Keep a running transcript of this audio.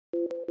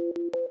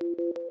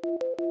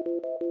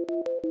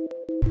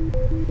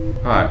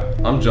Hi,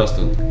 I'm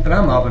Justin. And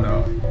I'm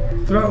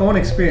Abhinav. Through our own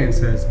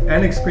experiences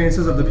and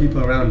experiences of the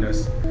people around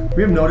us,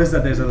 we have noticed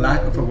that there's a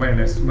lack of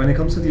awareness when it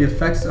comes to the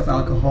effects of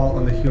alcohol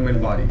on the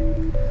human body.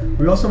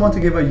 We also want to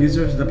give our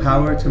users the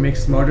power to make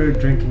smarter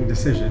drinking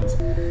decisions.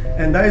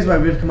 And that is why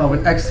we've come out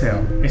with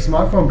X-hale, a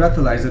smartphone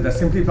breathalyzer that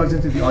simply plugs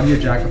into the audio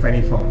jack of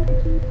any phone.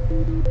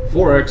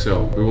 For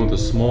Xhale, we want a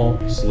small,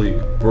 sleek,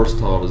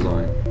 versatile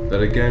design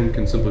that again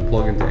can simply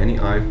plug into any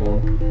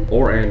iPhone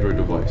or Android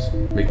device,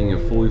 making a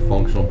fully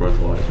functional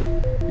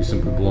breathalyzer. You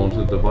simply blow into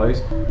the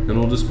device and it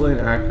will display an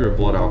accurate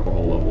blood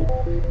alcohol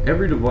level.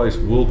 Every device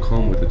will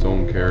come with its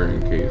own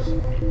carrying case.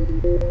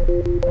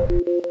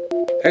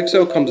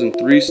 Xhale comes in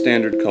 3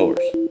 standard colors: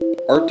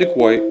 Arctic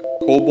White,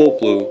 Cobalt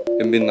Blue,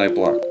 and Midnight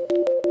Black.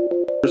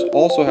 Users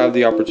also have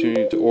the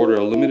opportunity to order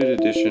a limited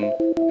edition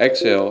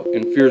Xhale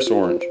in Fierce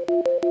Orange.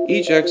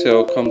 Each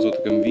Xhale comes with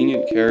a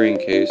convenient carrying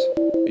case.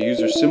 A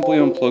user simply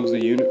unplugs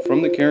the unit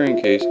from the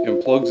carrying case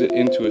and plugs it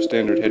into a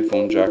standard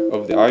headphone jack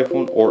of the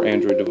iPhone or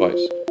Android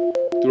device.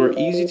 Through our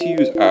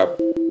easy-to-use app,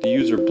 the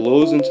user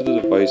blows into the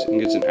device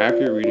and gets an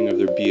accurate reading of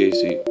their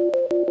b.a.c.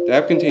 The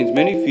app contains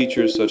many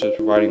features such as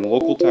providing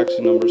local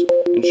taxi numbers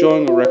and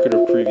showing a record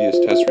of previous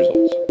test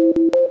results.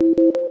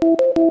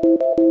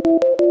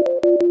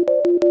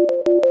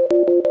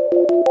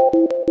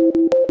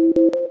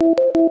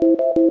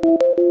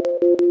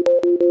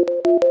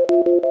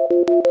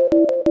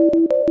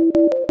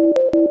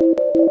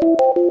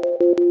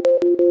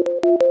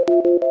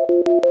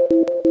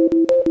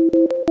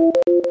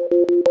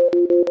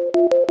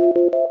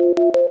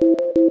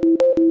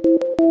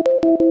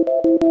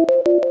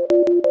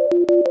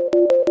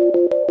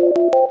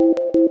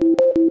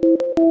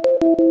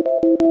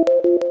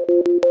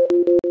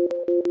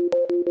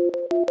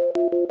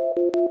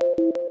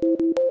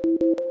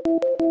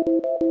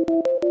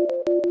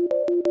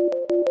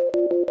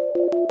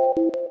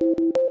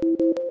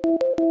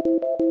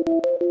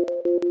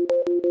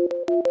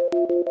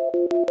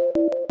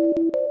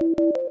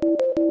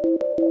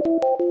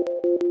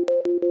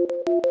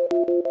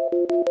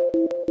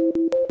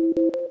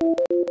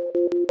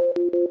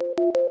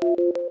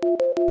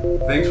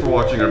 Thanks for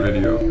watching our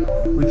video.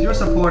 With your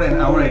support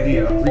and our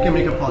idea, we can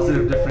make a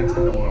positive difference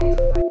in the world.